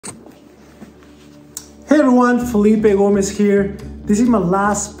Hey everyone, Felipe Gomez here. This is my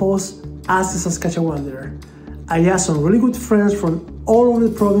last post as the Saskatchewanderer. I asked some really good friends from all over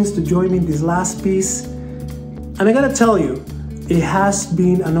the province to join me in this last piece. And I gotta tell you, it has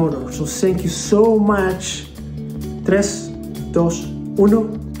been an honor. So thank you so much. 3, 2,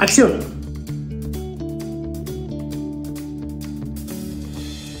 1, acción!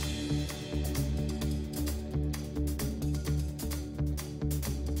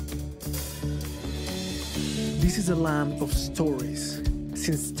 This is a land of stories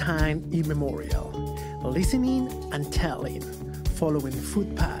since time immemorial, listening and telling, following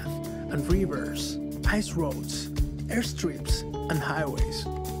footpaths and rivers, ice roads, airstrips and highways.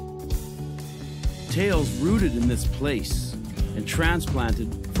 Tales rooted in this place and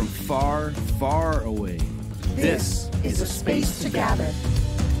transplanted from far, far away. This is a space to gather.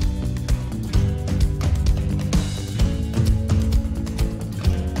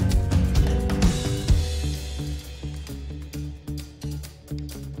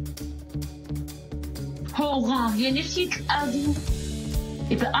 Horan, genetic adu.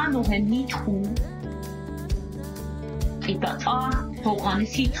 Ibe ano hen niet goed. Ibe horan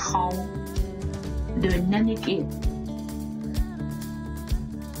is niet gauw. De nenik in.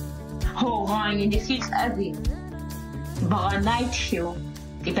 Horan, genetic adu. Maar een night show.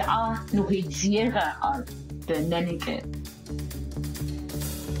 Ibe nog iets zeer al. De nenik in.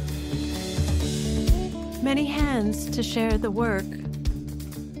 Many hands to share the work.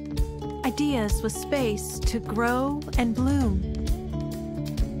 Ideas with space to grow and bloom,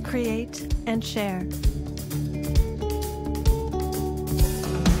 create and share.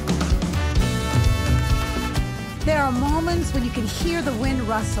 There are moments when you can hear the wind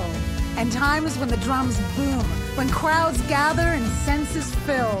rustle, and times when the drums boom, when crowds gather and senses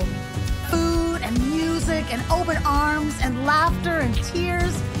fill. Food and music and open arms and laughter and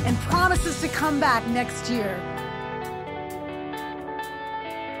tears and promises to come back next year.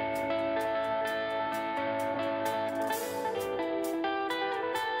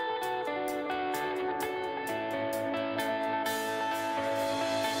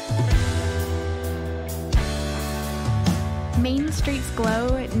 Main streets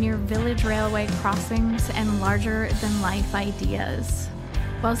glow near village railway crossings and larger-than-life ideas.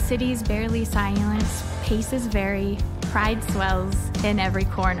 While cities barely silence, paces vary, pride swells in every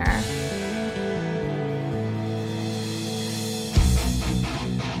corner.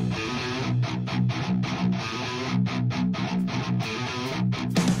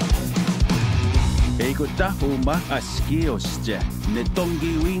 Ego tahuma askiosje,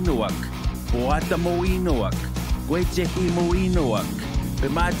 netongi winuak, oatamo winuak. Huechehimuinoak,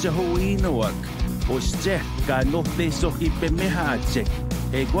 Pemachahuinoak, Osche, Canote Sohipemehachek,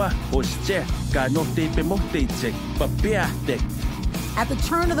 Egua, Osche, Canote Pemotechek, Papiatek. At the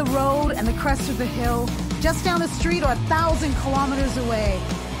turn of the road and the crest of the hill, just down the street or 1,000 kilometers away,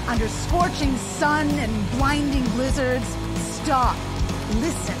 under scorching sun and blinding blizzards, stop,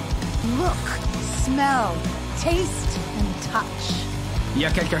 listen, look, smell, taste and touch. Il y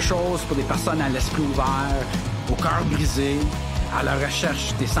a quelque chose pour des personnes à l'esprit ouvert, au cœur brisé, à la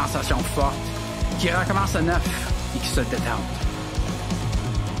recherche des sensations fortes, qui recommencent à neuf et qui se détendent.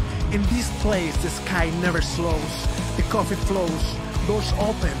 In this place, the sky never slows, the coffee flows, doors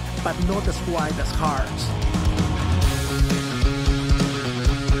open, but not as wide as hearts.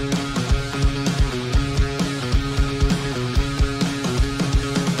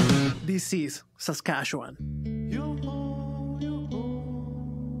 This is Saskatchewan.